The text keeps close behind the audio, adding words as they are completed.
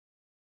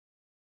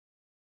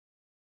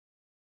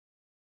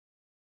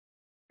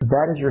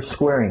That is your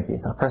squaring key.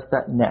 I'll press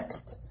that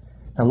next.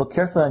 Now look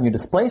carefully on your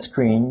display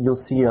screen. You'll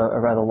see a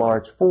rather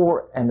large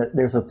 4, and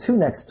there's a 2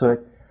 next to it.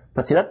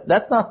 But see,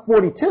 that's not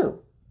 42.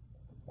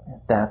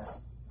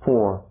 That's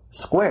 4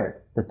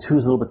 squared. The 2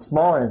 is a little bit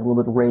smaller and is a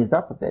little bit raised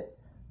up a bit,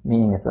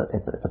 meaning it's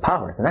a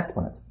power, it's an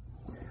exponent.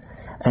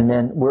 And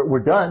then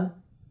we're done.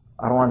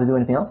 I don't want to do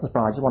anything else in this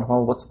problem. I just want to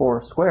follow what's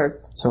 4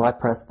 squared. So I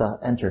press the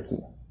Enter key,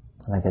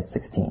 and I get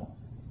 16.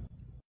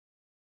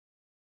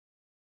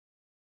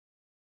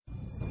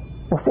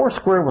 Well, 4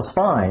 squared was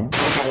fine.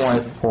 I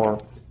wanted 4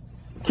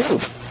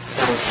 cubed,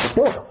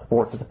 or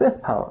 4 to the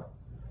 5th power.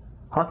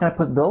 How can I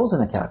put those in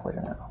the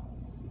calculator now?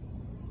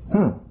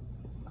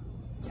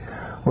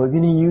 Well,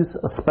 you're going to use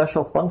a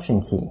special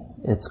function key.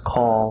 It's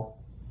called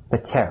the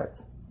caret.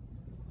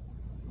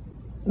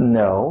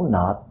 No,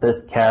 not this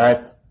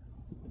caret.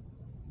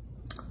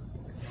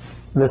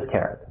 This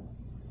caret.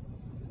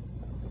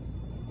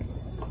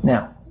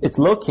 Now, it's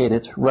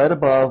located right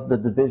above the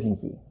division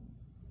key.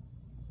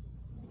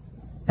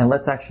 And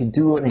let's actually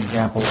do an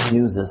example that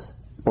uses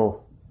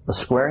both the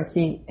squaring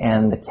key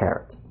and the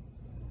caret.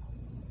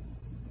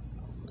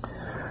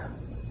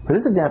 For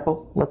this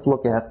example, let's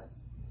look at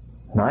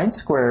 9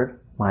 squared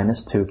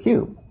minus 2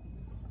 cubed.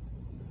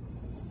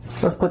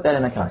 Let's put that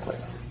in a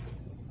calculator.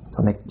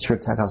 So make sure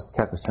the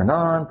calculator is turned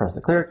on, press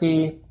the clear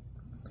key.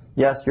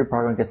 Yes, you're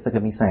probably going to get sick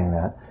of me saying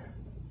that.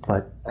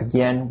 But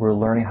again, we're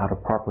learning how to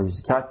properly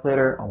use the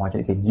calculator. I want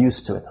you to get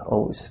used to it.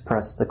 Always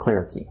press the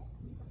clear key.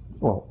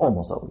 Well,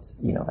 almost always.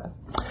 You know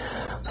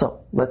that.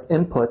 So let's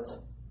input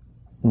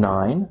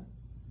 9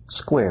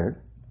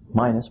 squared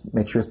minus,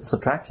 make sure it's the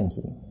subtraction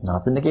key,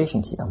 not the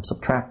negation key. I'm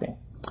subtracting.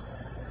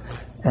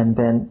 And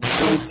then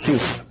 2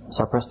 cubed.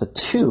 So I press the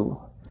 2.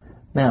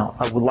 Now,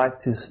 I would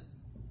like to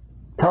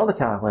tell the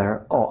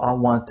calculator, oh, I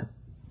want to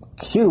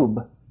cube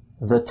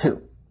the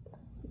 2.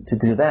 To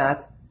do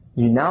that,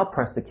 you now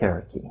press the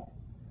caret key.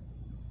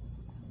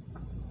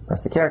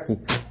 Press the caret key.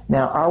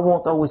 Now, I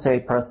won't always say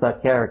press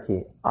that caret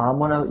key. I'm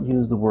going to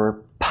use the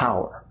word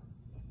power.